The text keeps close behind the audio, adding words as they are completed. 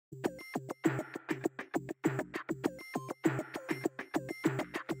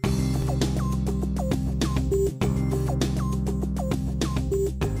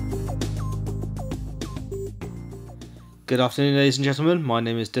Good afternoon, ladies and gentlemen. My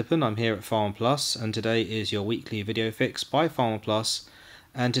name is Dippin. I'm here at Farm Plus, and today is your weekly video fix by Farm Plus.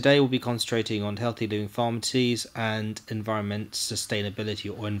 And today we'll be concentrating on healthy living pharmacies and environmental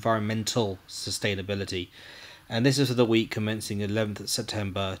sustainability. And this is for the week commencing 11th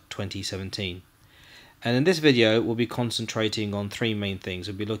September 2017. And in this video, we'll be concentrating on three main things.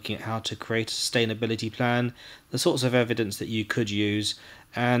 We'll be looking at how to create a sustainability plan, the sorts of evidence that you could use,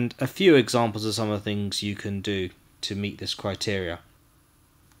 and a few examples of some of the things you can do to meet this criteria.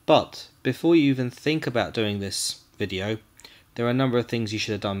 But before you even think about doing this video, there are a number of things you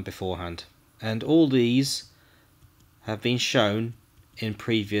should have done beforehand, and all these have been shown in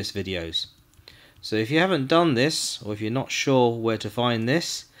previous videos. So if you haven't done this, or if you're not sure where to find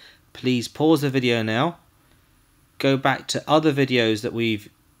this, please pause the video now, go back to other videos that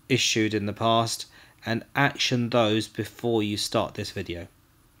we've issued in the past and action those before you start this video.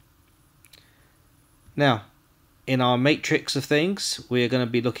 Now, in our matrix of things, we are going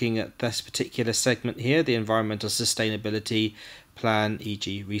to be looking at this particular segment here, the environmental sustainability plan,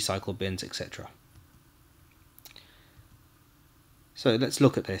 e.g. recycle bins, etc. So let's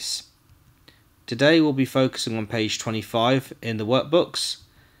look at this. Today we'll be focusing on page 25 in the workbooks,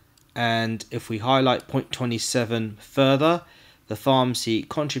 and if we highlight point 27 further, the pharmacy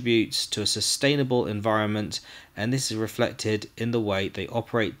contributes to a sustainable environment, and this is reflected in the way they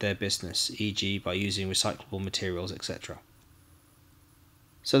operate their business, e.g. by using recyclable materials, etc.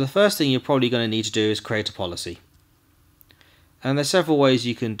 So the first thing you're probably going to need to do is create a policy. And there's several ways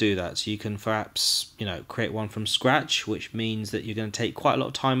you can do that. So you can perhaps, create one from scratch, which means that you're going to take quite a lot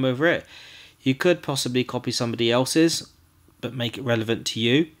of time over it. You could possibly copy somebody else's, but make it relevant to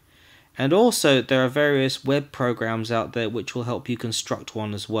you. And also there are various web programs out there which will help you construct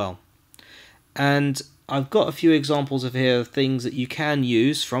one as well. And I've got a few examples of here of things that you can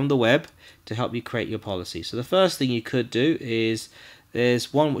use from the web to help you create your policy. So the first thing you could do is,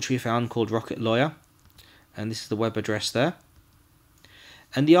 there's one which we found called Rocket Lawyer, and this is the web address there.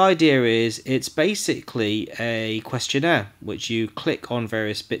 And the idea is, it's basically a questionnaire which you click on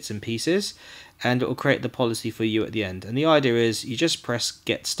various bits and pieces, and it will create the policy for you at the end. And the idea is you just press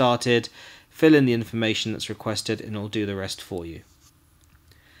get started, fill in the information that's requested, and it will do the rest for you.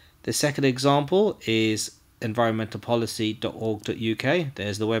 The second example is environmentalpolicy.org.uk.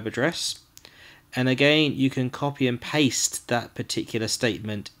 There's the web address. And again, you can copy and paste that particular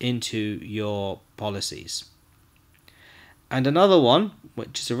statement into your policies. And another one,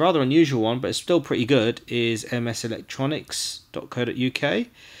 which is a rather unusual one, but it's still pretty good, is mselectronics.co.uk.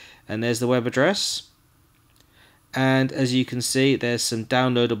 And there's the web address. And as you can see, there's some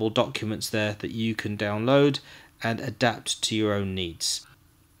downloadable documents there that you can download and adapt to your own needs.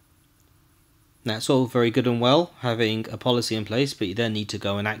 Now, it's all very good and well having a policy in place, but you then need to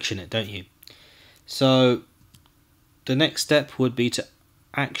go and action it, don't you? So the next step would be to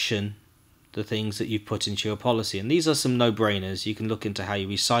action the things that you've put into your policy, and these are some no-brainers. You can look into how you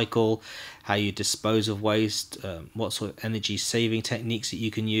recycle, how you dispose of waste, what sort of energy saving techniques that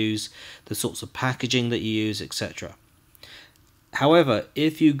you can use, the sorts of packaging that you use, etc. However,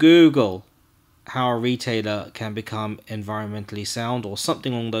 if you Google how a retailer can become environmentally sound or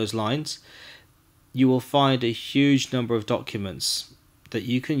something along those lines, you will find a huge number of documents that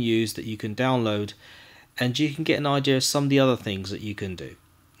you can use, that you can download, and you can get an idea of some of the other things that you can do.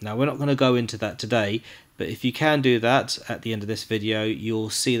 Now, we're not going to go into that today, but if you can do that at the end of this video,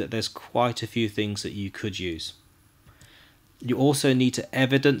 you'll see that there's quite a few things that you could use. You also need to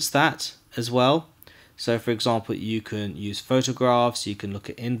evidence that as well. So, for example, you can use photographs, you can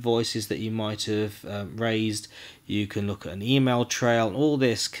look at invoices that you might have raised, you can look at an email trail, and all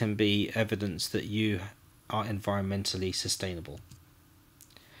this can be evidence that you are environmentally sustainable.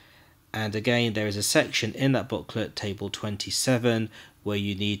 And again, there is a section in that booklet, table 27, where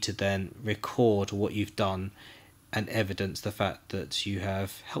you need to then record what you've done and evidence the fact that you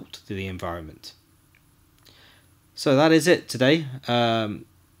have helped the environment. So that is it today.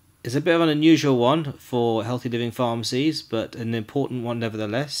 It's a bit of an unusual one for healthy living pharmacies, but an important one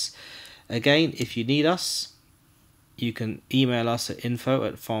nevertheless. Again, if you need us, you can email us at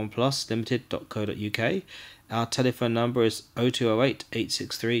info@farmpluslimited.co.uk. Our telephone number is 0208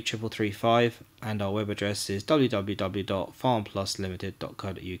 863 335, and our web address is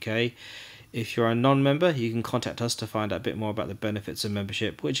www.farmpluslimited.co.uk. If you're a non-member, you can contact us to find out a bit more about the benefits of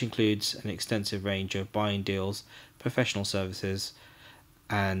membership, which includes an extensive range of buying deals, professional services,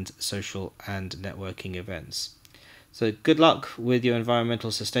 and social and networking events. So good luck with your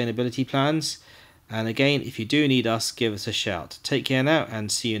environmental sustainability plans. And again, if you do need us, give us a shout. Take care now, and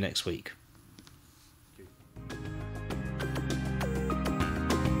see you next week.